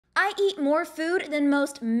I eat more food than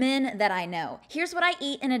most men that I know. Here's what I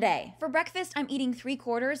eat in a day. For breakfast, I'm eating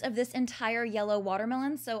 3/4 of this entire yellow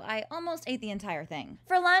watermelon, so I almost ate the entire thing.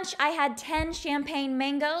 For lunch, I had 10 champagne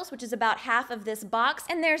mangoes, which is about half of this box,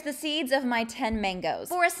 and there's the seeds of my 10 mangoes.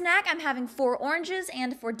 For a snack, I'm having 4 oranges,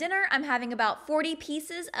 and for dinner, I'm having about 40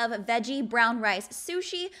 pieces of veggie brown rice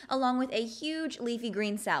sushi, along with a huge leafy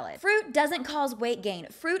green salad. Fruit doesn't cause weight gain.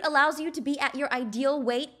 Fruit allows you to be at your ideal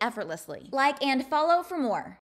weight effortlessly. Like and follow for more.